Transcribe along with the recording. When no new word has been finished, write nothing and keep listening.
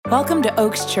Welcome to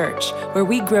Oaks Church, where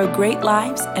we grow great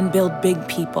lives and build big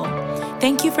people.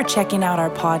 Thank you for checking out our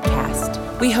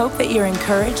podcast. We hope that you're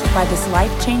encouraged by this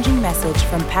life-changing message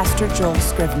from Pastor Joel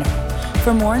Scrivener.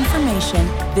 For more information,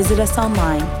 visit us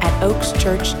online at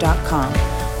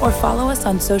oakschurch.com or follow us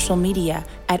on social media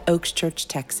at Oaks Church,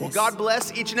 Texas. Well, God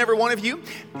bless each and every one of you.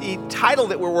 The title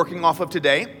that we're working off of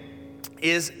today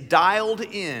is Dialed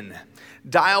In.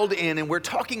 Dialed In, and we're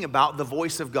talking about the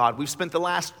voice of God. We've spent the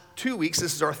last 2 weeks,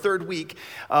 this is our third week,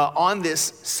 on this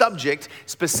subject,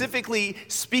 specifically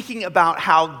speaking about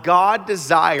how God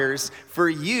desires for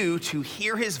you to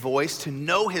hear his voice, to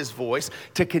know his voice,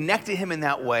 to connect to him in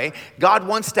that way. God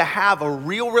wants to have a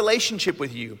real relationship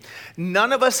with you.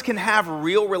 None of us can have a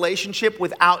real relationship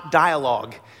without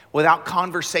dialogue, without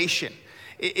conversation.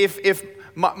 If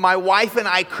my wife and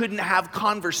I couldn't have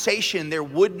conversation, there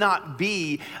would not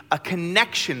be a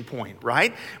connection point,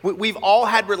 right? We've all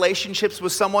had relationships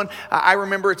with someone. I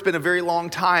remember it's been a very long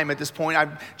time at this point.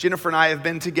 Jennifer and I have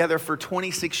been together for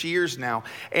 26 years now.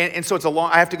 And so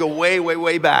I have to go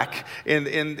way back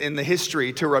in the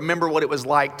history to remember what it was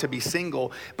like to be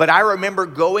single. But I remember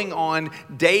going on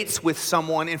dates with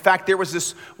someone. In fact, there was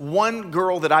this one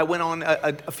girl that I went on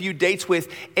a few dates with,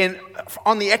 and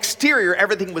on the exterior,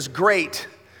 everything was great.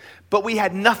 But we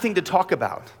had nothing to talk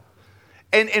about.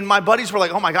 And my buddies were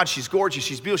like, oh my God, she's gorgeous,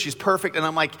 she's beautiful, she's perfect. And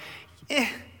I'm like,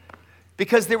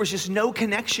 because there was just no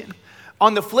connection.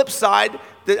 On the flip side,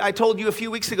 I told you a few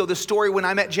weeks ago the story when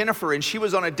I met Jennifer and she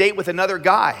was on a date with another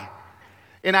guy.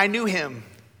 And I knew him.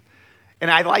 And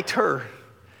I liked her.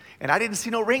 And I didn't see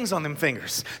no rings on them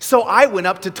fingers. So I went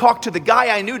up to talk to the guy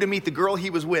I knew to meet the girl he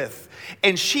was with.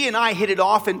 And she and I hit it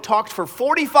off and talked for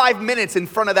 45 minutes in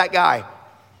front of that guy.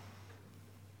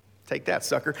 Take that,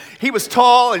 sucker. He was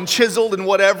tall and chiseled and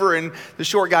whatever, and the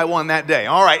short guy won that day.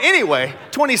 All right, anyway,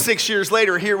 26 years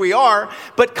later, here we are.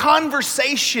 But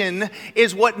conversation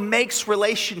is what makes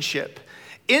relationship.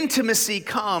 Intimacy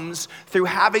comes through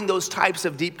having those types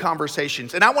of deep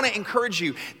conversations. And I want to encourage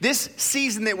you, this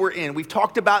season that we're in, we've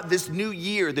talked about this new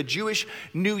year, the Jewish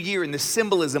New Year and the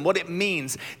symbolism, what it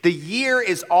means. The year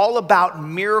is all about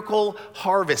miracle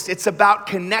harvest. It's about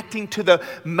connecting to the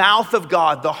mouth of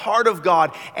God, the heart of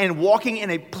God, and walking in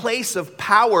a place of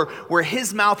power where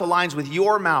his mouth aligns with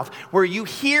your mouth, where you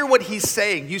hear what he's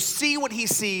saying, you see what he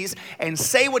sees, and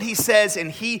say what he says,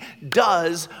 and he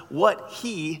does what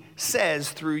he says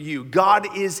through you.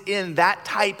 God is in that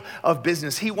type of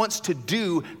business. He wants to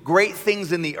do great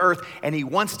things in the earth, and he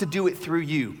wants to do it through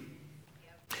you.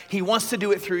 He wants to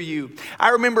do it through you. I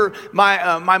remember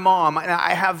my mom, and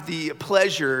I have the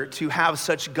pleasure to have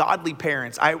such godly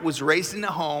parents. I was raised in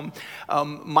a home.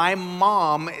 My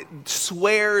mom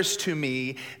swears to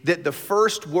me that the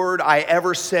first word I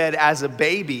ever said as a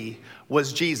baby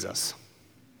was Jesus,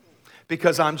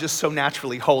 because I'm just so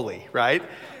naturally holy, right?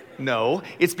 No,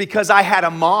 it's because I had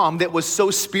a mom that was so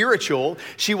spiritual.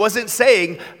 She wasn't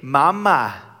saying,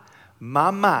 Mama,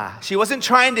 Mama. She wasn't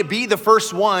trying to be the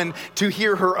first one to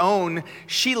hear her own.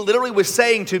 She literally was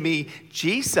saying to me,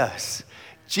 Jesus.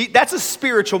 That's a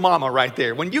spiritual mama right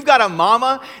there. When you've got a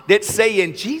mama that's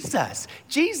saying, Jesus,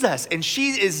 Jesus, and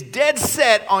she is dead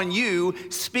set on you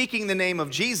speaking the name of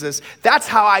Jesus, that's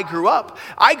how I grew up.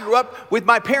 I grew up with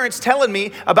my parents telling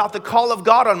me about the call of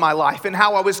God on my life and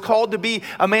how I was called to be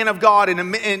a man of God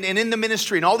and in the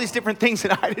ministry and all these different things,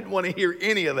 and I didn't want to hear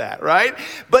any of that, right?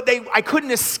 But I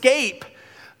couldn't escape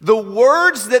the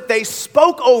words that they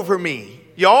spoke over me,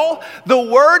 y'all. The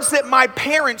words that my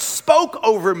parents spoke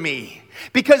over me.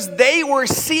 Because they were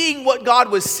seeing what God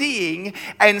was seeing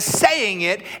and saying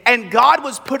it, and God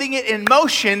was putting it in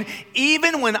motion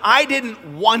even when I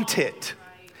didn't want it.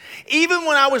 Even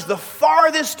when I was the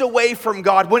farthest away from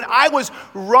God, when I was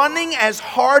running as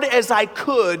hard as I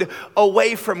could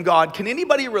away from God. Can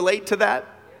anybody relate to that?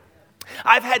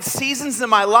 I've had seasons in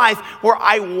my life where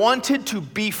I wanted to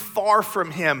be far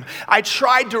from him. I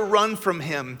tried to run from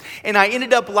him, and I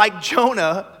ended up like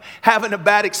Jonah, having a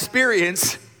bad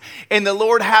experience, and the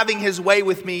Lord having his way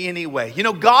with me anyway. You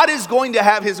know, God is going to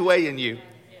have his way in you.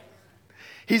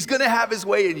 He's going to have his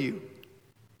way in you.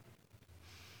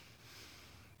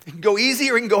 It can go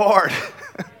easy or it can go hard.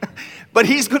 But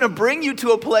he's going to bring you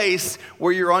to a place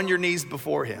where you're on your knees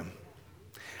before him.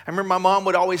 I remember my mom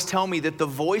would always tell me that the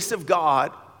voice of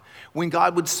God, when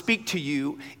God would speak to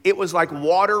you, it was like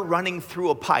water running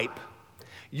through a pipe.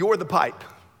 You're the pipe.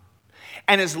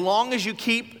 And as long as you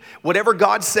keep whatever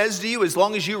God says to you, as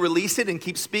long as you release it and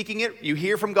keep speaking it, you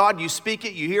hear from God, you speak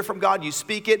it, you hear from God, you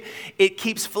speak it, it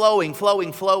keeps flowing.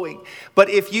 But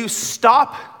if you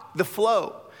stop the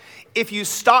flow, if you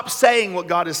stop saying what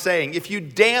God is saying, if you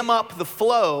dam up the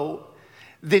flow,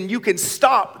 then you can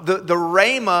stop the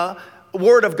rhema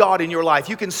word of God in your life.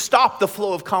 You can stop the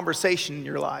flow of conversation in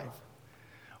your life,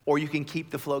 or you can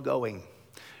keep the flow going.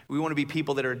 We want to be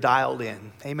people that are dialed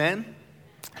in. Amen?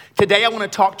 Today I want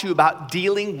to talk to you about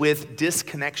dealing with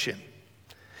disconnection.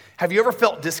 Have you ever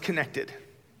felt disconnected?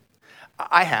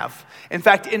 I have. In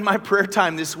fact, in my prayer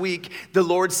time this week, the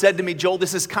Lord said to me, Joel,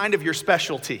 this is kind of your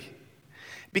specialty.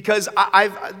 Because I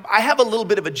have a little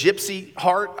bit of a gypsy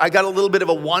heart. I got a little bit of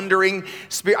a wandering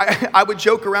spirit. I would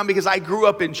joke around because I grew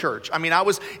up in church. I mean,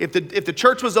 if the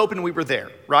church was open, we were there,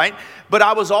 right? But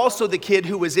I was also the kid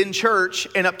who was in church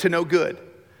and up to no good.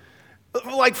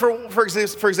 Like for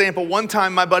example, one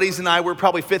time my buddies and I were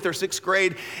probably 5th or 6th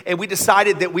grade, and we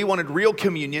decided that we wanted real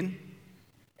communion.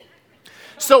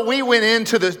 So we went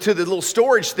into the little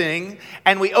storage thing,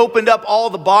 and we opened up all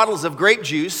the bottles of grape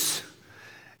juice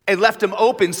and left them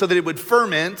open so that it would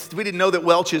ferment. We didn't know that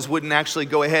Welch's wouldn't actually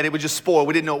go ahead. It would just spoil.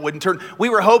 We didn't know it wouldn't turn. We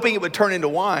were hoping it would turn into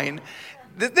wine.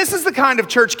 This is the kind of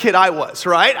church kid I was,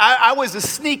 right? I was a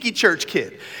sneaky church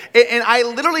kid. And I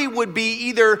literally would be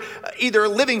either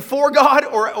living for God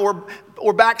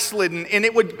or backslidden, and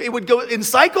it would go in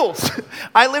cycles.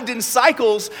 I lived in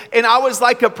cycles, and I was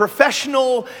like a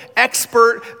professional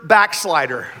expert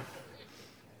backslider.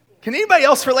 Can anybody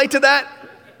else relate to that?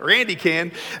 Randy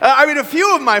can. A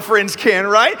few of my friends can,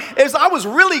 right? I was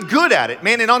really good at it,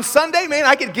 man. And on Sunday, man,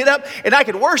 I could get up and I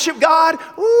could worship God.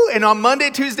 Woo, and on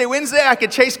Monday, Tuesday, Wednesday, I could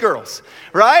chase girls,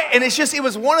 right? And it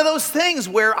was one of those things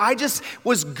where I just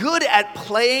was good at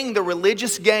playing the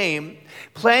religious game,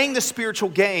 playing the spiritual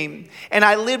game. And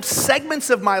I lived segments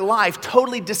of my life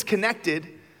totally disconnected,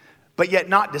 but yet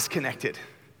not disconnected.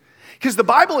 Because the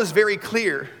Bible is very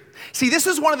clear. See, this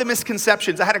is one of the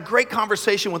misconceptions. I had a great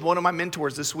conversation with one of my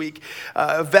mentors this week,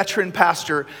 a veteran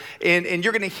pastor, and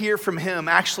you're going to hear from him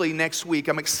actually next week.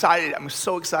 I'm excited. I'm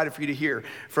so excited for you to hear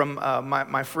from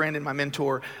my friend and my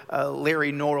mentor,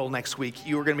 Larry Norrell, next week.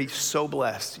 You are going to be so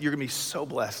blessed. You're going to be so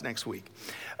blessed next week.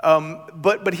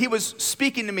 But he was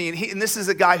speaking to me, and this is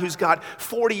a guy who's got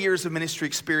 40 years of ministry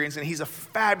experience, and he's a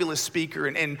fabulous speaker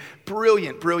and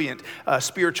brilliant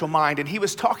spiritual mind. And he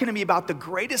was talking to me about the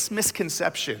greatest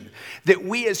misconception that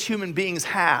we as human beings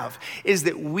have is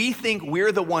that we think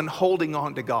we're the one holding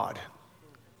on to God.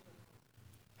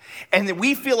 And that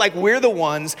we feel like we're the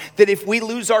ones that if we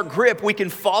lose our grip, we can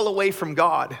fall away from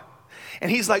God. And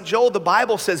he's like, Joel, the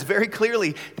Bible says very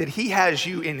clearly that he has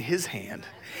you in his hand.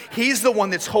 He's the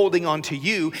one that's holding on to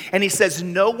you. And he says,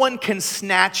 no one can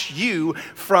snatch you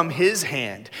from his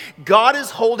hand. God is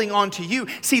holding on to you.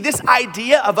 See, this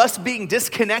idea of us being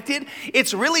disconnected,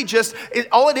 it's really just,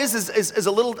 all it is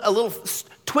a little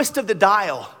twist of the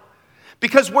dial.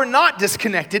 Because we're not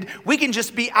disconnected, we can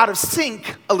just be out of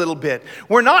sync a little bit.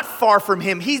 We're not far from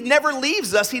him. He never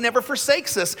leaves us. He never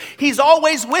forsakes us. He's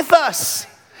always with us.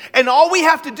 And all we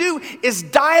have to do is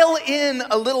dial in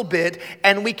a little bit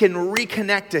and we can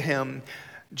reconnect to him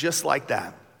just like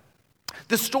that.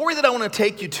 The story that I want to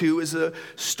take you to is a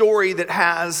story that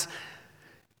has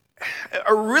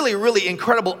a really, really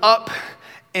incredible up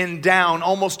and down,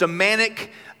 almost a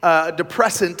manic,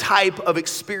 depressant type of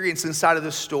experience inside of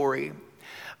this story.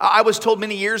 I was told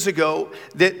many years ago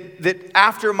that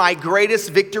after my greatest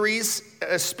victories,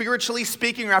 spiritually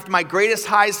speaking, or after my greatest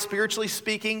highs, spiritually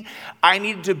speaking, I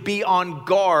needed to be on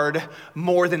guard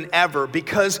more than ever.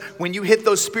 Because when you hit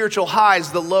those spiritual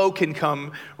highs, the low can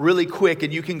come really quick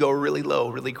and you can go really low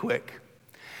really quick.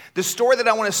 The story that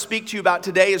I want to speak to you about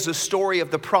today is the story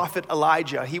of the prophet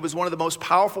Elijah. He was one of the most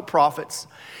powerful prophets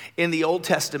in the Old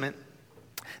Testament.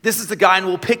 This is the guy, and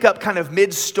we'll pick up kind of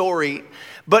mid-story.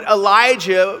 But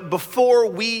Elijah, before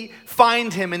we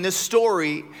find him in this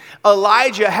story,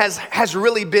 Elijah has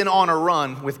really been on a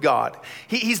run with God.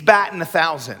 He's batting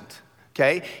 1,000,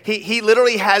 okay? He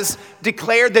literally has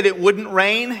declared that it wouldn't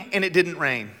rain, and it didn't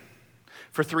rain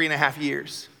for 3.5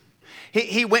 years.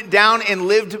 He went down and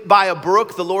lived by a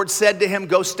brook. The Lord said to him,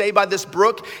 go stay by this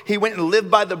brook. He went and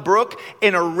lived by the brook,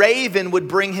 and a raven would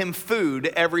bring him food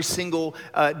every single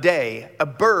day. A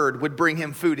bird would bring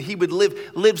him food. He would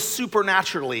live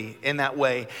supernaturally in that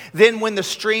way. Then when the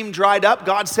stream dried up,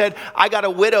 God said, I got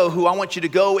a widow who I want you to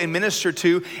go and minister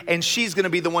to, and she's going to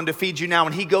be the one to feed you now.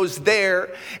 And he goes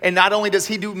there, and not only does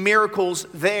he do miracles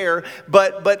there,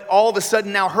 but all of a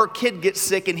sudden now her kid gets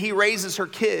sick, and he raises her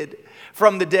kid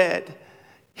from the dead.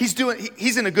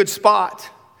 He's in a good spot.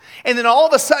 And then all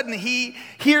of a sudden he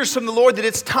hears from the Lord that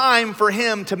it's time for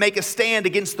him to make a stand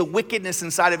against the wickedness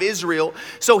inside of Israel.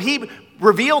 So he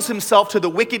reveals himself to the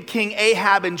wicked king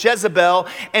Ahab and Jezebel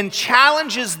and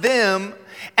challenges them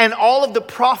and all of the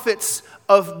prophets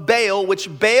of Baal, which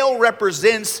Baal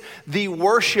represents the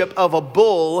worship of a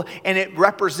bull, and it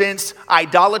represents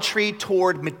idolatry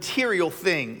toward material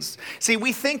things. See,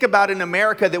 we think about in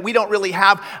America that we don't really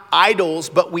have idols,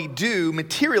 but we do.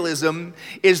 Materialism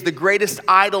is the greatest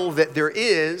idol that there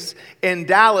is, and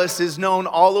Dallas is known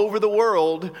all over the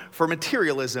world for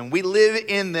materialism. We live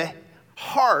in the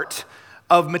heart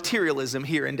of materialism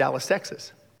here in Dallas,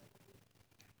 Texas.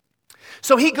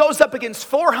 So he goes up against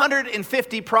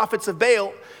 450 prophets of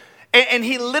Baal, and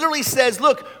he literally says,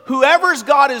 look, whoever's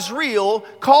God is real,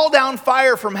 call down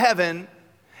fire from heaven,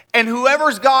 and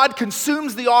whoever's God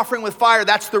consumes the offering with fire,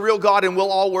 that's the real God, and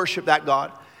we'll all worship that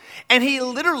God. And he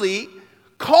literally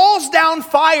calls down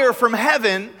fire from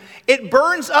heaven, it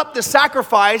burns up the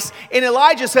sacrifice, and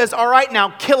Elijah says, all right, now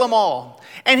kill them all.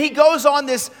 And he goes on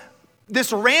this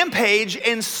rampage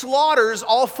and slaughters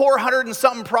all 400 and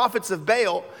something prophets of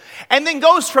Baal, and then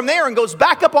goes from there and goes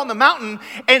back up on the mountain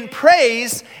and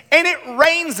prays, and it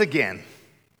rains again.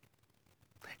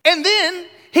 And then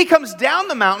he comes down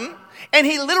the mountain and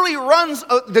he literally runs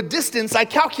the distance, I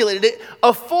calculated it,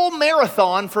 a full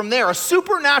marathon from there, a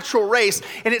supernatural race.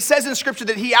 And it says in scripture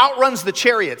that he outruns the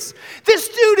chariots. This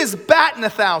dude is batting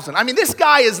 1,000. I mean, this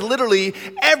guy is literally,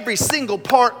 every single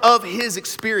part of his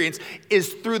experience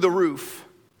is through the roof.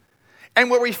 And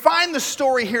where we find the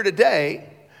story here today,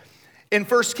 in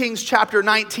 1 Kings chapter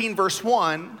 19, verse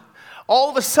 1, all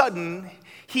of a sudden,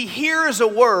 he hears a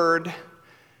word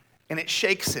and it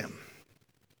shakes him.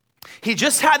 He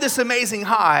just had this amazing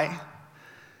high,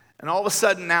 and all of a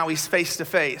sudden now he's face to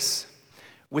face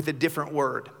with a different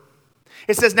word.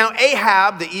 It says, now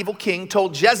Ahab, the evil king,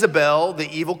 told Jezebel,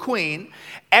 the evil queen,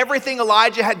 everything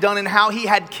Elijah had done and how he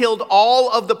had killed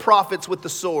all of the prophets with the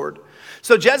sword.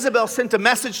 So Jezebel sent a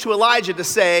message to Elijah to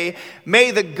say, may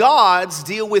the gods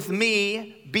deal with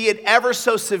me, be it ever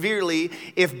so severely,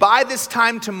 if by this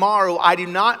time tomorrow I do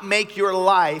not make your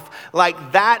life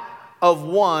like that of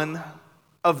one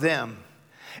of them.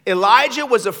 Elijah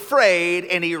was afraid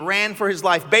and he ran for his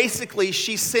life. Basically,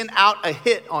 she sent out a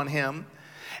hit on him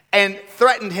and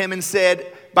threatened him and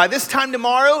said, by this time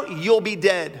tomorrow, you'll be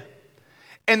dead.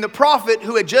 And the prophet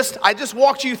who I just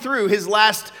walked you through his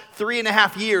last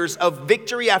 3.5 years of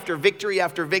victory after victory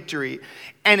after victory.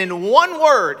 And in one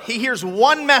word, he hears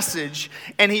one message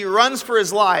and he runs for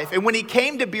his life. And when he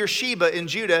came to Beersheba in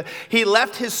Judah, he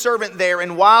left his servant there.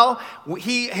 And while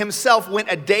he himself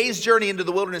went a day's journey into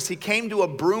the wilderness, he came to a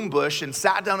broom bush and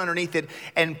sat down underneath it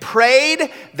and prayed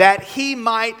that he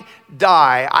might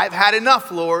die. I've had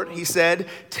enough, Lord, he said.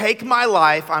 Take my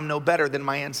life. I'm no better than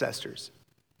my ancestors.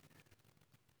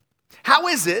 How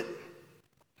is it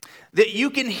that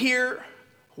you can hear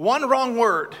one wrong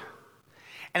word,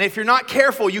 and if you're not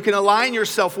careful, you can align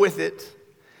yourself with it,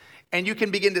 and you can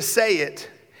begin to say it,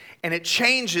 and it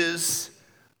changes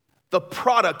the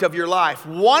product of your life?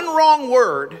 One wrong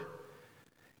word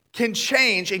can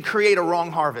change and create a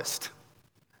wrong harvest.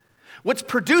 What's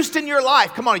produced in your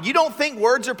life, come on, you don't think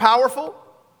words are powerful?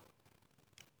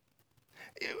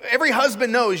 Every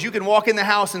husband knows you can walk in the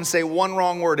house and say one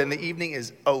wrong word and the evening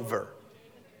is over.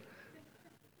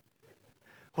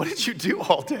 What did you do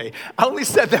all day? I only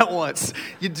said that once.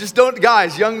 You just don't,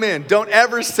 guys, young men, don't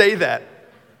ever say that.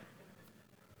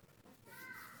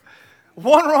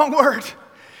 One wrong word.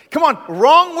 Come on,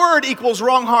 wrong word equals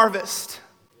wrong harvest.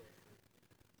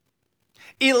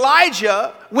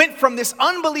 Elijah went from this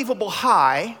unbelievable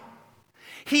high.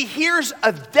 He hears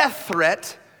a death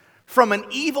threat from an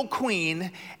evil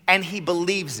queen, and he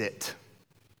believes it.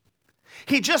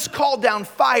 He just called down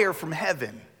fire from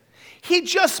heaven. He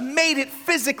just made it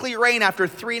physically rain after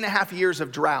 3.5 years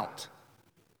of drought.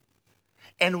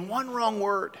 And one wrong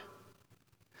word.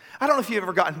 I don't know if you've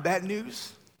ever gotten bad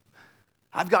news.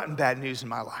 I've gotten bad news in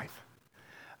my life.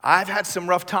 I've had some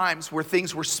rough times where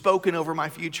things were spoken over my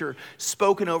future,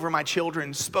 spoken over my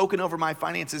children, spoken over my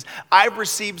finances. I've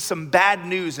received some bad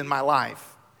news in my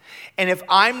life. And if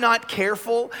I'm not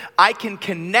careful, I can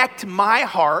connect my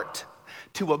heart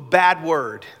to a bad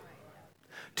word,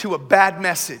 to a bad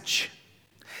message.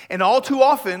 And all too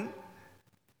often,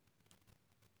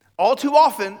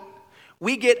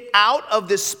 we get out of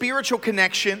this spiritual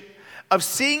connection of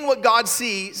seeing what God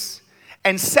sees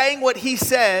and saying what he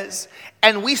says,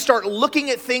 and we start looking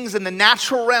at things in the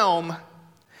natural realm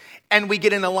and we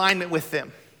get in alignment with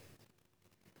them.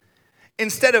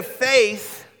 Instead of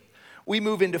faith, we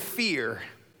move into fear,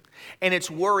 and it's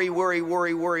worry.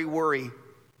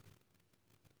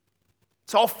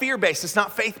 It's all fear-based. It's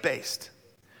not faith-based.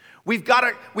 We've got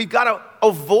to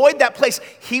avoid that place.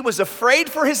 He was afraid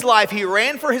for his life. He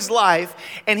ran for his life,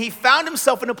 and he found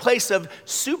himself in a place of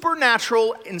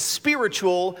supernatural and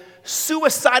spiritual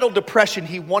suicidal depression.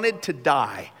 He wanted to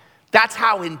die. That's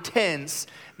how intense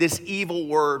this evil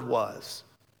word was.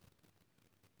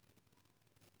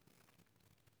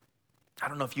 I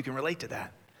don't know if you can relate to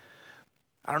that.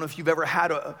 I don't know if you've ever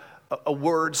had a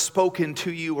word spoken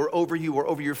to you or over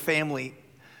your family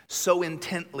so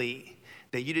intently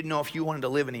that you didn't know if you wanted to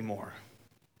live anymore.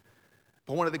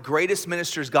 But one of the greatest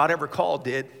ministers God ever called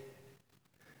did.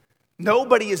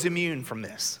 Nobody is immune from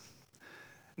this.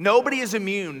 Nobody is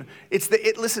immune.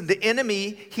 Listen, the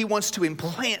enemy, he wants to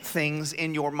implant things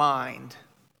in your mind.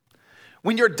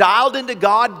 When you're dialed into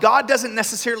God, God doesn't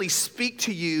necessarily speak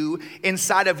to you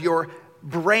inside of your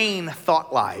brain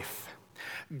thought life.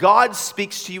 God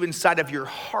speaks to you inside of your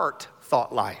heart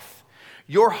thought life.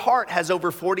 Your heart has over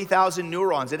 40,000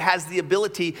 neurons. It has the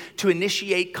ability to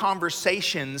initiate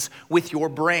conversations with your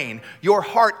brain. Your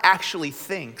heart actually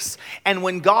thinks. And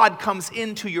when God comes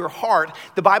into your heart,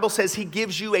 the Bible says he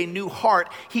gives you a new heart.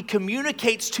 He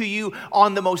communicates to you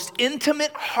on the most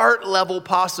intimate heart level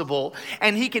possible.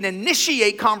 And he can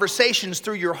initiate conversations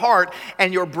through your heart,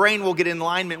 and your brain will get in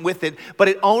alignment with it. But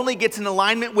it only gets in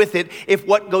alignment with it if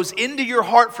what goes into your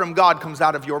heart from God comes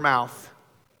out of your mouth.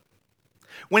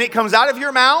 When it comes out of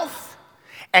your mouth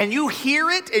and you hear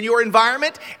it in your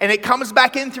environment and it comes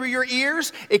back in through your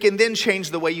ears, it can then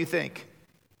change the way you think.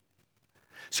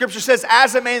 Scripture says,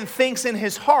 as a man thinks in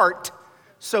his heart,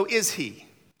 so is he.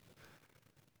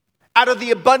 Out of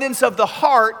the abundance of the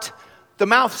heart, the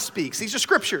mouth speaks. These are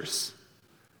scriptures.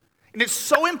 And it's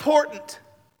so important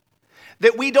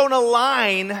that we don't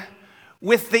align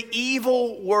with the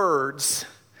evil words,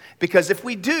 because if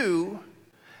we do,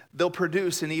 they'll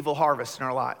produce an evil harvest in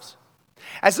our lives.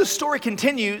 As the story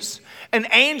continues, an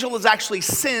angel is actually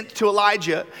sent to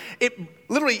Elijah.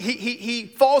 He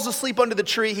falls asleep under the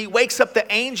tree. He wakes up. The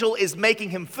angel is making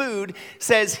him food,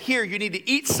 says, here, you need to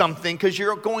eat something because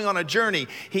you're going on a journey.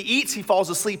 He eats, he falls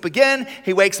asleep again.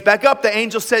 He wakes back up. The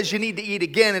angel says, you need to eat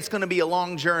again. It's going to be a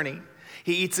long journey.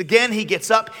 He eats again. He gets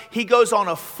up. He goes on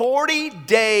a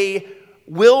 40-day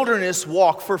wilderness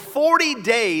walk. For 40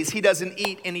 days, he doesn't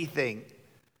eat anything.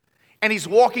 And he's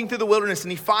walking through the wilderness,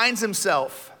 and he finds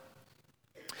himself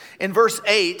in verse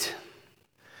 8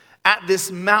 at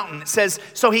this mountain. It says,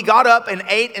 so he got up and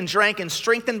ate and drank, and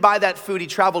strengthened by that food, he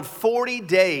traveled 40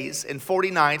 days and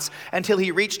 40 nights until he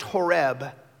reached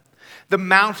Horeb, the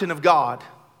mountain of God.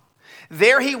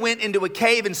 There he went into a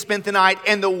cave and spent the night,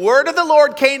 and the word of the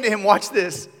Lord came to him. Watch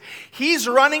this. He's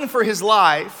running for his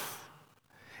life,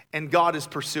 and God is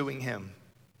pursuing him.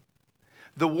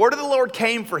 The word of the Lord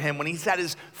came for him when he's at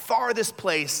his farthest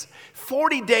place.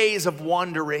 40 days of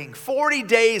wandering, 40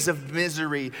 days of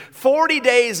misery, 40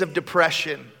 days of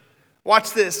depression.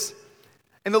 Watch this.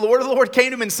 And the word of the Lord came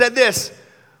to him and said this,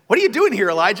 what are you doing here,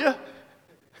 Elijah?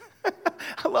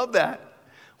 I love that.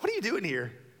 What are you doing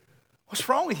here? What's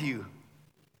wrong with you?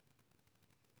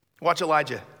 Watch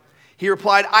Elijah. He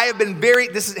replied, I have been very,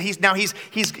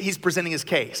 he's presenting his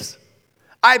case.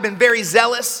 I have been very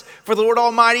zealous for the Lord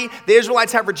Almighty. The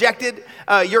Israelites have rejected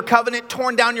your covenant,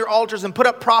 torn down your altars, and put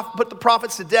the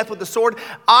prophets to death with the sword.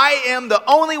 I am the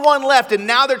only one left, and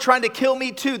now they're trying to kill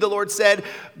me too, the Lord said.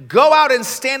 Go out and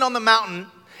stand on the mountain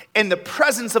in the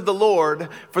presence of the Lord,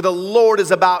 for the Lord is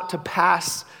about to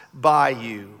pass by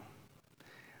you.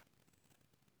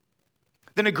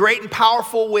 Then a great and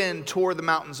powerful wind tore the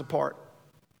mountains apart,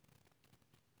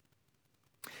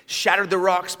 shattered the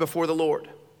rocks before the Lord.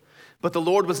 But the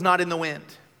Lord was not in the wind.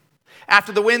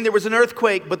 After the wind, there was an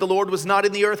earthquake, but the Lord was not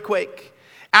in the earthquake.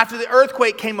 After the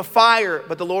earthquake came a fire,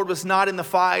 but the Lord was not in the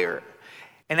fire.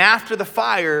 And after the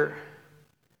fire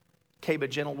came a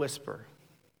gentle whisper.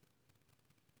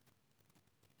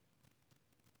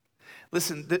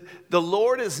 Listen, the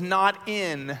Lord is not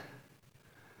in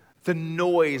the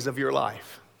noise of your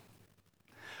life.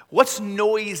 What's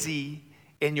noisy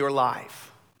in your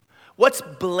life? What's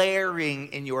blaring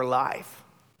in your life?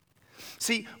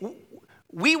 See,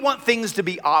 we want things to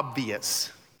be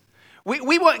obvious.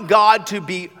 We want God to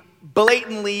be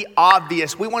blatantly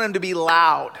obvious. We want him to be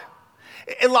loud.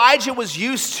 Elijah was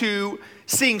used to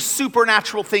seeing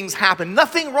supernatural things happen.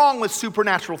 Nothing wrong with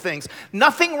supernatural things.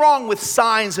 Nothing wrong with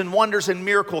signs and wonders and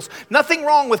miracles. Nothing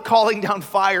wrong with calling down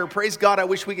fire. Praise God, I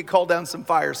wish we could call down some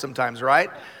fire sometimes, right?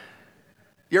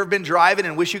 You ever been driving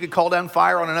and wish you could call down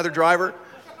fire on another driver?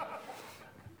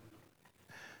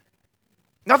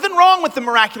 Nothing wrong with the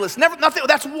miraculous. Nothing.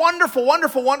 That's wonderful,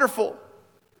 wonderful, wonderful.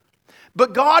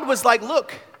 But God was like,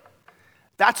 look,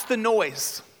 that's the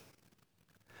noise.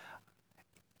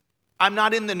 I'm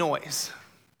not in the noise.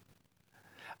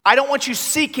 I don't want you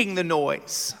seeking the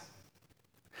noise.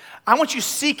 I want you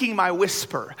seeking my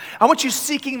whisper. I want you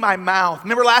seeking my mouth.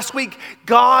 Remember last week,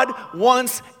 God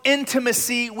wants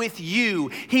intimacy with you.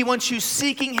 He wants you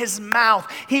seeking his mouth.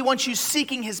 He wants you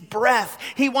seeking his breath.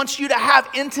 He wants you to have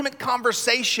intimate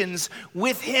conversations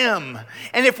with him.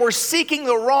 And if we're seeking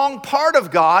the wrong part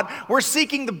of God, we're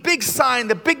seeking the big sign,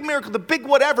 the big miracle, the big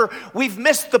whatever, we've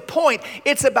missed the point.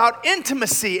 It's about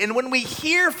intimacy. And when we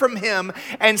hear from him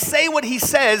and say what he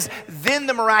says, then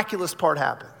the miraculous part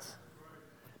happens.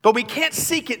 But we can't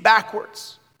seek it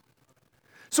backwards.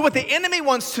 So what the enemy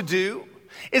wants to do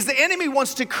is the enemy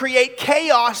wants to create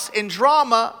chaos and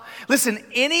drama. Listen,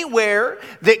 anywhere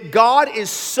that God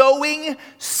is sowing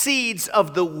seeds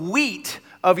of the wheat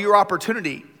of your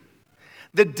opportunity,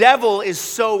 the devil is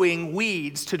sowing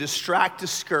weeds to distract,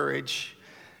 discourage,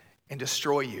 and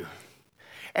destroy you.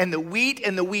 And the wheat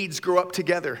and the weeds grow up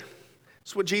together.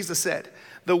 That's what Jesus said.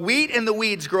 The wheat and the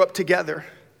weeds grow up together.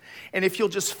 And if you'll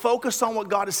just focus on what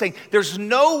God is saying, there's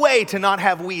no way to not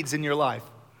have weeds in your life.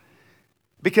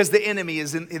 Because the enemy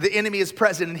is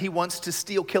present and he wants to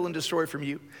steal, kill, and destroy from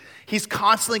you. He's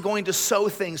constantly going to sow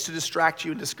things to distract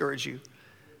you and discourage you.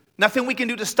 Nothing we can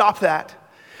do to stop that.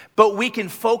 But we can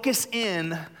focus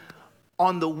in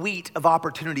on the wheat of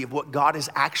opportunity of what God is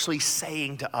actually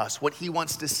saying to us, what he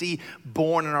wants to see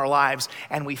born in our lives,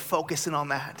 and we focus in on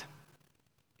that.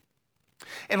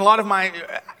 In a lot of my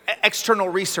external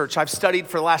research, I've studied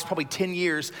for the last probably 10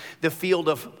 years the field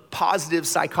of positive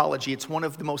psychology. It's one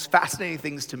of the most fascinating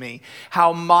things to me,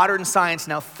 how modern science,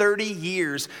 now 30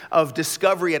 years of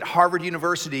discovery at Harvard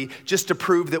University, just to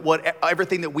prove that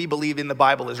everything that we believe in the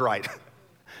Bible is right.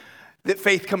 That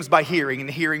faith comes by hearing and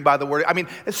hearing by the word. I mean,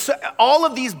 all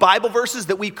of these Bible verses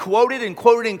that we quoted and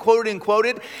quoted and quoted and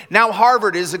quoted, now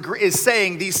Harvard is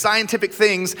saying these scientific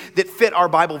things that fit our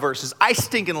Bible verses. I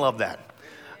stinking love that.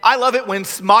 I love it when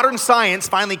modern science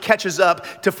finally catches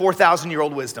up to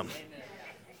 4,000-year-old wisdom.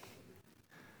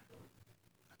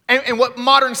 And what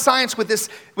modern science with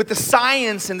the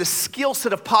science and the skill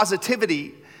set of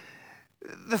positivity,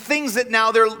 the things that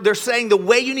now they're saying the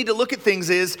way you need to look at things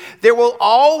is there will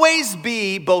always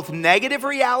be both negative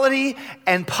reality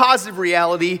and positive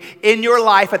reality in your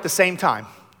life at the same time.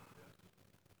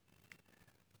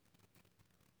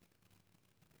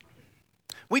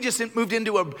 We just moved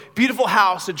into a beautiful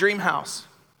house, a dream house.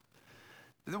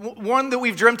 One that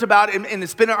we've dreamt about, and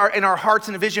it's been in our hearts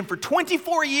and a vision for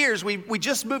 24 years. We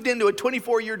just moved into a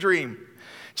 24-year dream.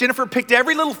 Jennifer picked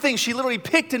every little thing. She literally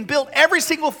picked and built every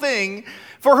single thing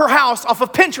for her house off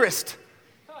of Pinterest.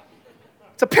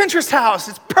 It's a Pinterest house.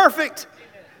 It's perfect.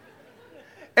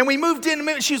 And we moved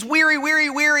in, she's weary,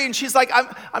 and she's like,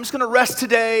 I'm just going to rest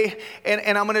today,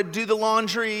 and I'm going to do the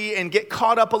laundry and get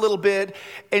caught up a little bit.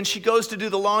 And she goes to do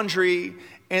the laundry,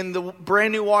 and the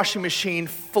brand new washing machine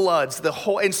floods the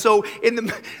whole. And so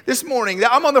this morning,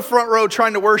 I'm on the front row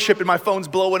trying to worship, and my phone's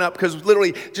blowing up because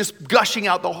literally just gushing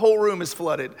out. The whole room is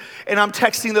flooded. And I'm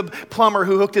texting the plumber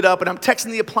who hooked it up, and I'm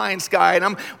texting the appliance guy, and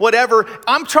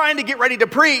I'm trying to get ready to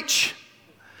preach.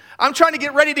 I'm trying to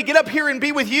get ready to get up here and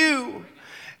be with you.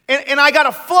 And I got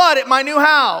a flood at my new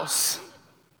house.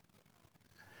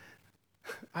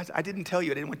 I didn't tell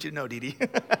you. I didn't want you to know, Dee Dee.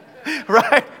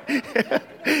 Right?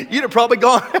 You'd have probably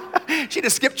gone. She'd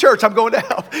have skipped church. I'm going to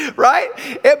hell. Right?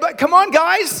 But come on,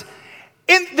 guys.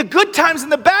 In the good times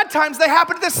and the bad times, they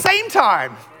happen at the same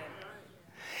time.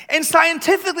 And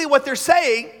scientifically, what they're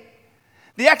saying,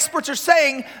 the experts are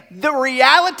saying, the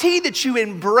reality that you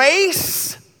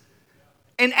embrace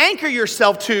and anchor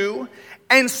yourself to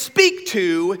and speak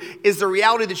to is the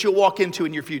reality that you'll walk into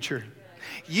in your future.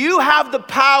 You have the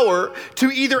power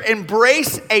to either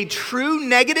embrace a true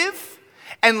negative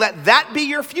and let that be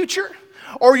your future,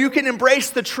 or you can embrace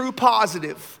the true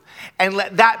positive and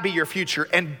let that be your future.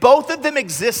 And both of them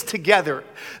exist together.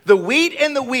 The wheat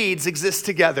and the weeds exist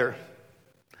together.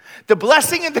 The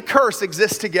blessing and the curse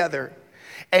exist together.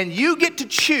 And you get to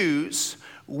choose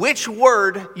which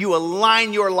word you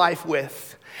align your life with.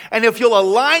 And if you'll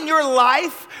align your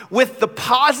life with the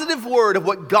positive word of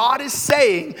what God is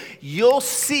saying, you'll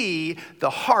see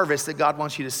the harvest that God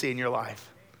wants you to see in your life.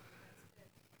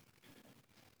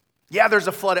 Yeah, there's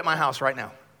a flood at my house right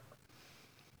now.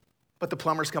 But the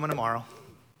plumber's coming tomorrow.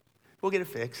 We'll get it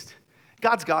fixed.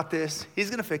 God's got this.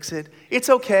 He's going to fix it. It's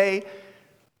okay.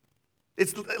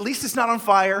 At least it's not on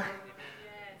fire.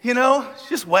 You know, it's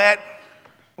just wet.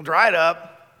 We'll dry it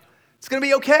up. It's going to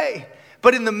be okay.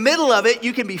 But in the middle of it,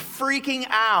 you can be freaking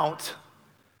out,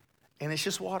 and it's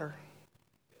just water.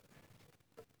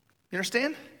 You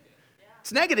understand?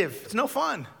 It's negative. It's no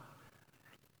fun.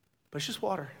 But it's just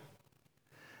water.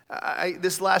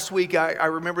 This last week, I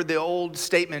remembered the old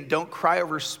statement, don't cry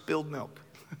over spilled milk.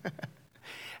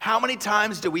 How many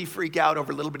times do we freak out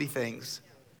over little bitty things?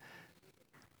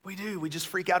 We do. We just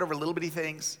freak out over little bitty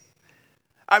things.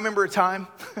 I remember a time,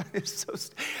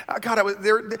 God, I was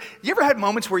there. You ever had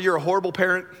moments where you're a horrible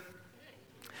parent?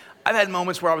 I've had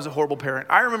moments where I was a horrible parent.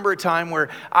 I remember a time where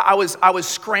I was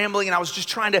scrambling and I was just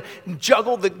trying to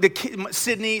juggle the kid,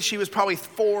 Sydney. She was probably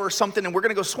 4 or something, and we're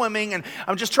gonna go swimming, and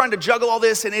I'm just trying to juggle all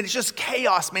this, and it's just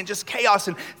chaos, man, just chaos,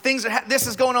 and things this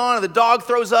is going on, and the dog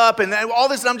throws up, and all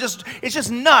this, and it's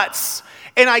just nuts.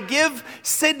 And I give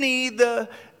Sydney the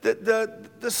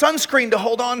sunscreen to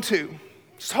hold on to.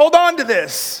 Just hold on to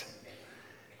this.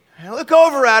 And I look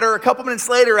over at her a couple minutes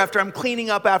later after I'm cleaning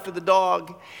up after the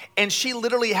dog, and she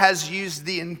literally has used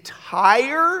the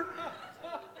entire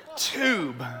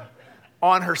tube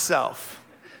on herself.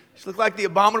 She looked like the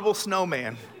abominable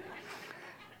snowman.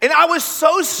 And I was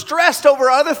so stressed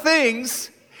over other things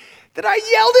that I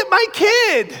yelled at my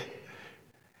kid.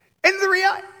 And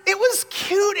it was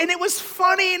cute and it was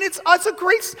funny and it's a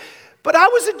great, but I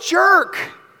was a jerk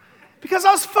because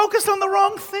I was focused on the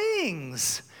wrong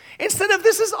things. Instead of,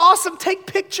 this is awesome, take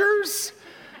pictures.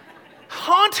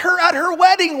 Haunt her at her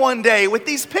wedding one day with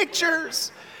these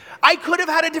pictures. I could have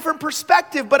had a different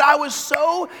perspective, but I was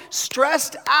so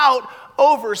stressed out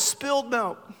over spilled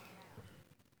milk.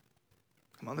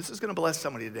 Come on, this is going to bless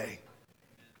somebody today.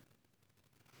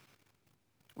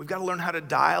 We've got to learn how to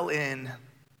dial in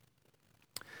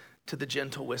to the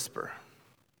gentle whisper.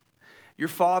 Your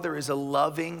Father is a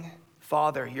loving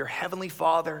Father, your heavenly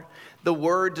Father. The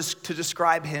word to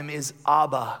describe him is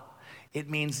Abba. It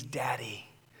means daddy.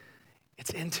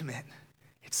 It's intimate.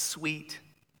 It's sweet.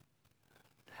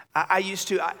 I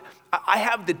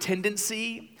have the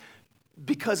tendency,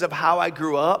 because of how I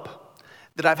grew up,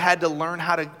 that I've had to learn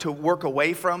how to work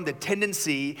away from, the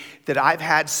tendency that I've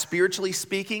had spiritually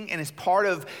speaking, and it's part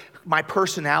of my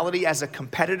personality as a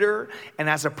competitor and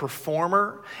as a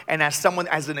performer and as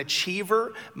an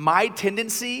achiever. My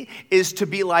tendency is to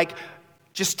be like,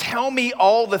 just tell me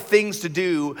all the things to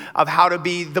do of how to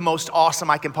be the most awesome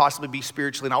I can possibly be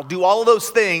spiritually. And I'll do all of those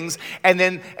things.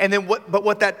 Okay,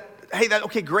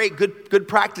 great, good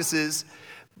practices.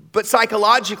 But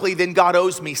psychologically, then God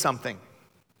owes me something.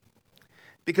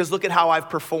 Because look at how I've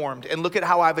performed and look at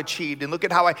how I've achieved and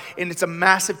and it's a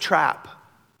massive trap.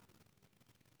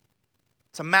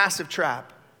 It's a massive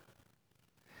trap.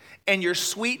 And your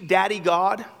sweet daddy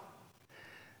God,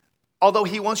 although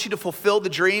he wants you to fulfill the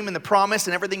dream and the promise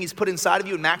and everything he's put inside of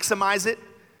you and maximize it,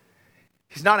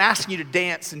 he's not asking you to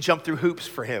dance and jump through hoops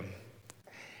for him.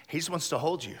 He just wants to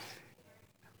hold you.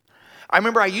 I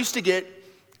remember I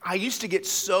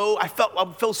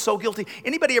felt so guilty.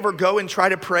 Anybody ever go and try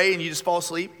to pray and you just fall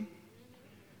asleep?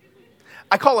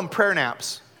 I call them prayer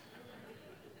naps.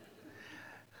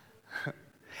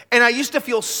 And I used to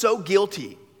feel so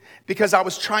guilty because I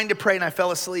was trying to pray and I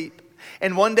fell asleep.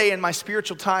 And one day in my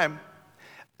spiritual time,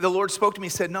 the Lord spoke to me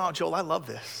and said, no, Joel, I love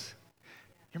this.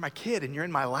 You're my kid and you're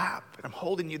in my lap and I'm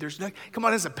holding you. Come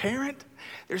on, as a parent,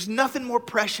 there's nothing more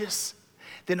precious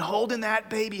than holding that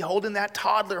baby, holding that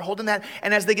toddler, holding that.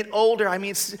 And as they get older,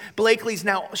 Blakely's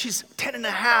now, she's 10 and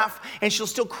a half and she'll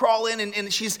still crawl in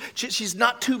and she's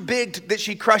not too big that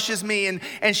she crushes me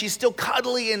and she's still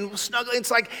cuddly and snuggly. It's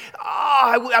like,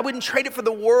 I wouldn't trade it for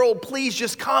the world. Please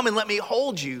just come and let me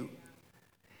hold you.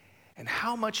 And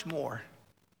how much more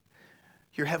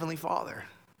your Heavenly Father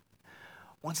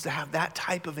wants to have that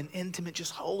type of an intimate,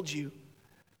 just hold you.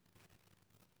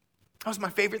 That was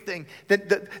my favorite thing.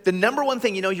 The number one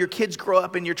thing, your kids grow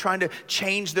up and you're trying to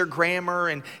change their grammar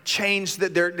and change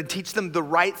to teach them the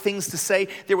right things to say.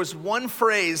 There was one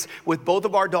phrase with both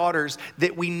of our daughters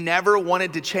that we never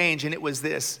wanted to change, and it was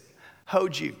this: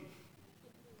 hold you.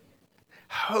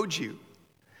 Hold you.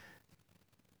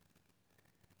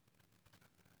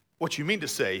 What you mean to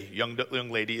say, young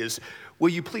lady, is, will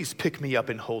you please pick me up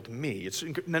and hold me?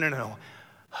 No.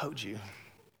 Hold you.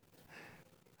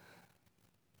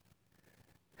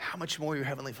 How much more your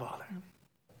Heavenly Father?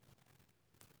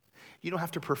 You don't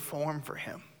have to perform for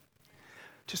him.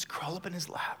 Just crawl up in his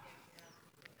lap.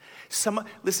 Some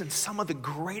of the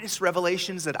greatest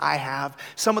revelations that I have,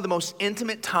 some of the most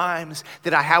intimate times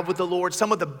that I have with the Lord,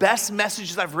 some of the best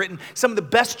messages I've written, some of the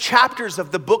best chapters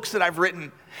of the books that I've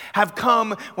written have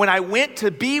come when I went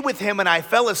to be with him and I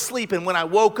fell asleep, and when I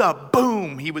woke up,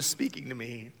 boom, he was speaking to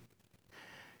me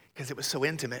because it was so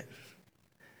intimate.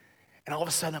 And all of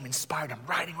a sudden I'm inspired. I'm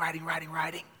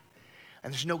writing.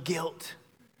 And there's no guilt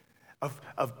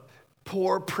of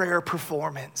poor prayer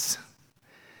performance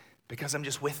because I'm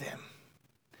just with him.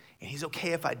 And he's okay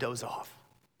if I doze off.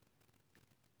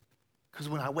 Because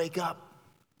when I wake up,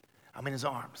 I'm in his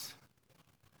arms.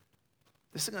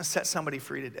 This is going to set somebody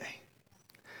free today.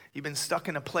 You've been stuck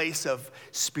in a place of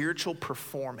spiritual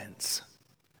performance.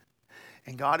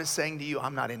 And God is saying to you,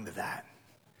 I'm not into that.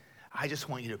 I just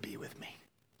want you to be with me.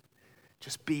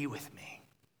 Just be with me.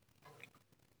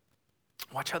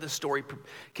 Watch how the story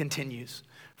continues.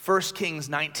 1 Kings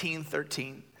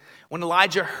 19:13. When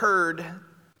Elijah heard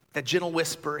that gentle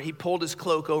whisper, he pulled his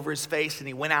cloak over his face and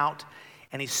he went out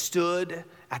and he stood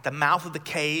at the mouth of the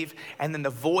cave. And then the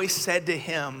voice said to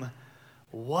him,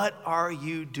 what are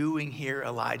you doing here,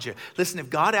 Elijah? Listen, if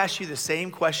God asks you the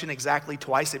same question exactly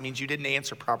twice, it means you didn't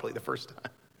answer properly the first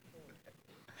time.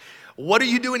 What are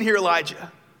you doing here,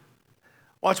 Elijah?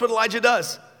 Watch what Elijah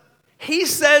does. He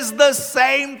says the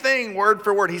same thing, word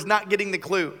for word. He's not getting the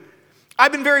clue.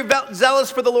 I've been very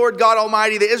zealous for the Lord God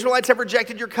Almighty. The Israelites have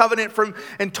rejected your covenant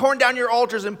and torn down your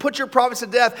altars and put your prophets to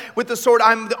death with the sword.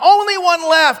 I'm the only one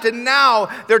left, and now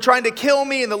they're trying to kill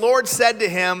me. And the Lord said to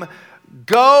him,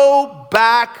 go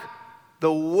back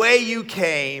the way you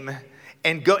came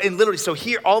and go. And literally, so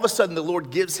here, all of a sudden, the Lord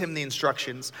gives him the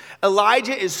instructions.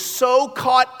 Elijah is so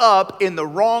caught up in the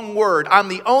wrong word. I'm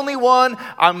the only one.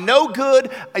 I'm no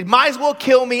good. I might as well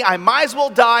kill me. I might as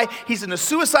well die. He's in a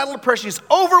suicidal depression. He's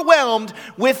overwhelmed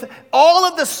with all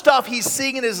of the stuff he's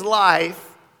seeing in his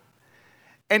life.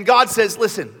 And God says,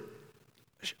 listen,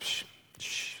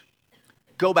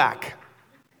 go back.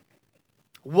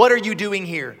 What are you doing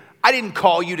here? I didn't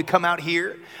call you to come out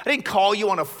here. I didn't call you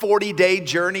on a 40-day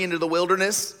journey into the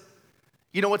wilderness.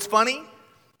 You know what's funny?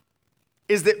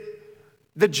 Is that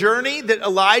the journey that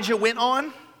Elijah went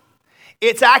on,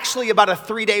 it's actually about a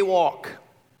 3-day walk.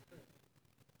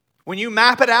 When you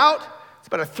map it out, it's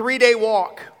about a 3-day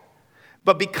walk.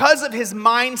 But because of his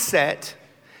mindset,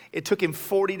 it took him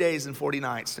 40 days and 40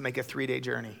 nights to make a 3-day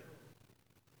journey.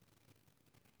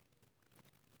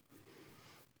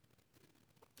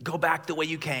 Go back the way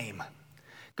you came.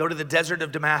 Go to the desert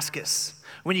of Damascus.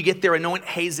 When you get there, anoint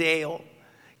Hazael,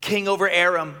 king over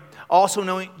Aram. Also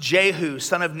anoint Jehu,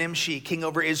 son of Nimshi, king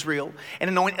over Israel.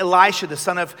 And anoint Elisha, the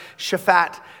son of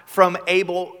Shaphat, from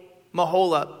Abel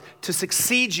Mahola, to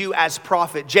succeed you as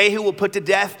prophet. Jehu will put to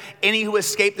death any who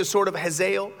escape the sword of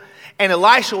Hazael. And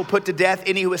Elisha will put to death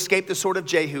any who escape the sword of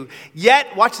Jehu.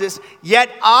 Yet, watch this,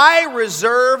 yet I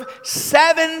reserve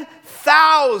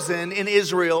 7,000 in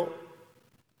Israel,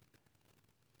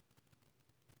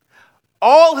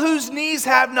 all whose knees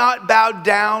have not bowed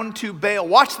down to Baal.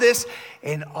 Watch this.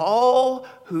 And all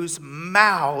whose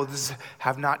mouths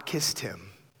have not kissed him.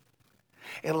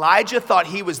 Elijah thought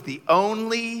he was the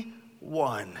only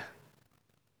one.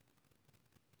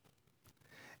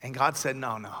 And God said,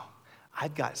 no.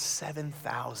 I've got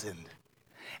 7,000.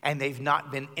 And they've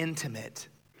not been intimate.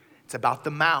 It's about the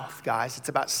mouth, guys. It's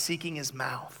about seeking his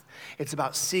mouth. It's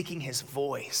about seeking his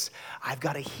voice. I've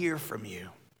got to hear from you.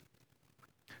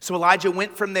 So Elijah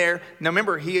went from there. Now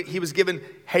remember, he was given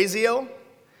Hazael,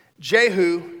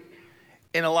 Jehu,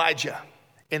 and Elijah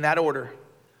in that order.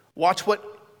 Watch what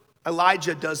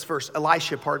Elisha does first.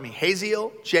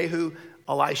 Hazael, Jehu,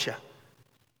 Elisha.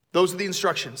 Those are the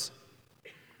instructions.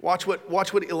 Watch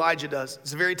what Elijah does.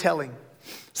 It's very telling.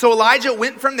 So Elijah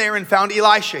went from there and found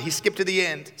Elisha. He skipped to the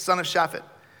end, son of Shaphat.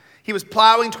 He was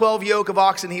plowing 12 yoke of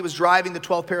oxen. He was driving the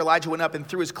 12th pair. Elijah went up and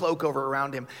threw his cloak over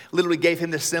around him. Literally gave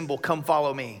him the symbol, come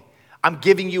follow me. I'm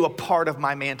giving you a part of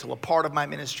my mantle, a part of my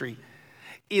ministry.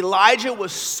 Elijah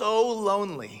was so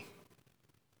lonely.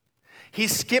 He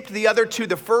skipped the other two,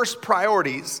 the first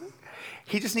priorities.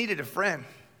 He just needed a friend.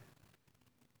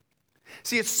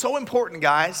 See, it's so important,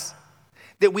 guys,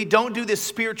 that we don't do this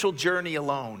spiritual journey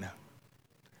alone.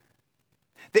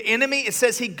 The enemy, it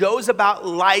says he goes about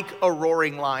like a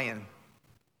roaring lion.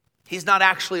 He's not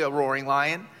actually a roaring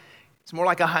lion. It's more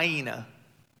like a hyena.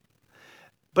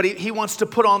 But he wants to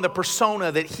put on the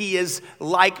persona that he is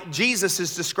like Jesus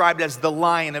is described as the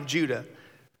Lion of Judah.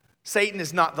 Satan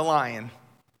is not the lion.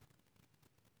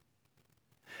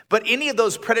 But any of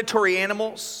those predatory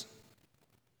animals,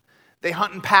 they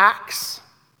hunt in packs.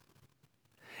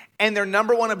 And their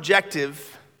number one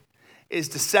objective is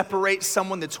to separate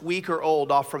someone that's weak or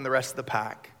old off from the rest of the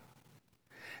pack.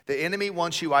 The enemy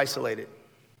wants you isolated.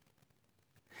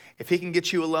 If he can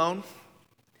get you alone,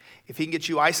 if he can get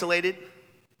you isolated,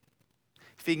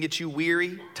 if he can get you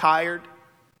weary, tired,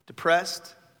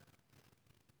 depressed.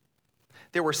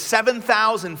 There were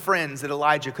 7,000 friends that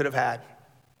Elijah could have had,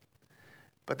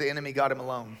 but the enemy got him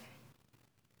alone.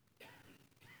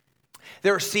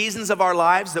 There are seasons of our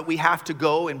lives that we have to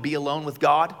go and be alone with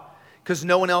God, because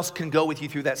no one else can go with you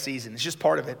through that season. It's just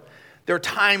part of it. There are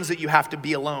times that you have to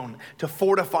be alone to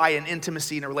fortify an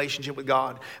intimacy and a relationship with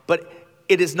God. But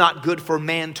it is not good for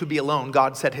man to be alone,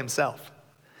 God said himself.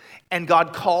 And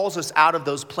God calls us out of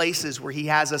those places where he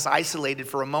has us isolated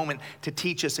for a moment to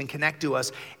teach us and connect to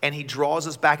us. And he draws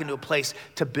us back into a place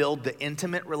to build the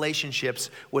intimate relationships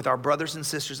with our brothers and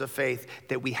sisters of faith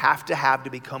that we have to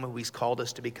become who he's called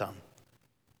us to become.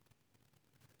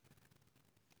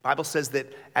 The Bible says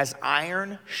that as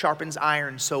iron sharpens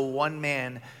iron, so one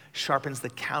man sharpens the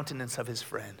countenance of his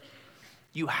friend.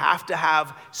 You have to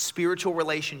have spiritual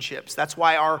relationships. That's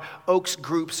why our Oaks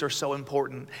groups are so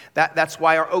important. That's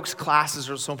why our Oaks classes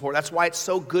are so important. That's why it's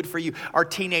so good for you. Our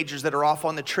teenagers that are off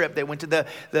on the trip, they went to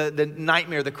the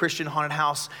Nightmare, the Christian haunted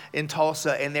house in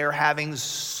Tulsa, and they're having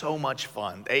so much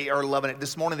fun. They are loving it.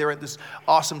 This morning they were at this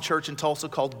awesome church in Tulsa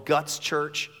called Guts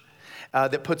Church.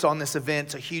 That puts on this event.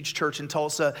 It's a huge church in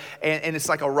Tulsa, and it's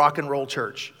like a rock and roll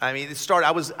church. I mean, it started.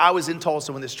 I was in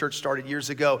Tulsa when this church started years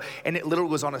ago, and it literally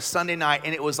was on a Sunday night,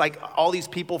 and it was like all these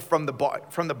people from the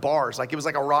bars, like it was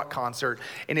like a rock concert,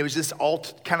 and it was just all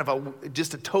kind of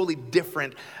just a totally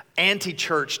different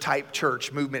anti-church type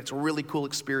church movement. It's a really cool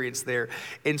experience there.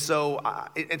 And so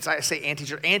I say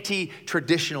anti-church,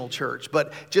 anti-traditional church,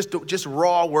 but just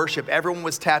raw worship. Everyone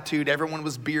was tattooed. Everyone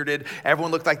was bearded.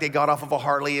 Everyone looked like they got off of a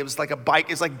Harley. It was like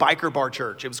it's like biker bar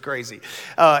church. It was crazy.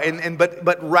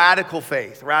 But radical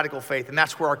faith. And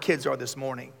that's where our kids are this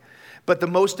morning. But the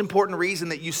most important reason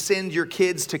that you send your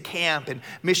kids to camp and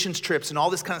missions trips and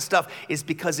all this kind of stuff is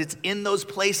because it's in those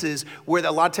places where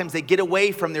a lot of times they get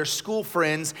away from their school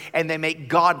friends and they make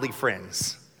godly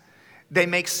friends. They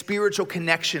make spiritual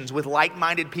connections with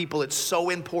like-minded people. It's so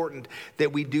important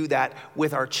that we do that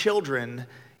with our children,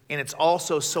 and it's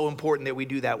also so important that we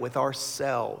do that with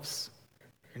ourselves.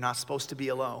 You're not supposed to be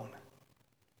alone.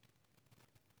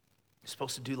 You're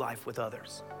supposed to do life with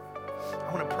others.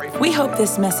 I want to pray for you. We hope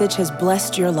this message has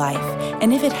blessed your life.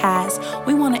 And if it has,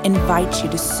 we want to invite you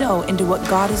to sow into what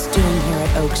God is doing here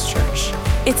at Oaks Church.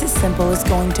 It's as simple as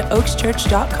going to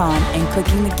oakschurch.com and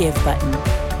clicking the Give button.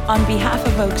 On behalf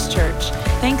of Oaks Church,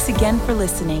 thanks again for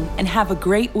listening and have a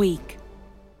great week.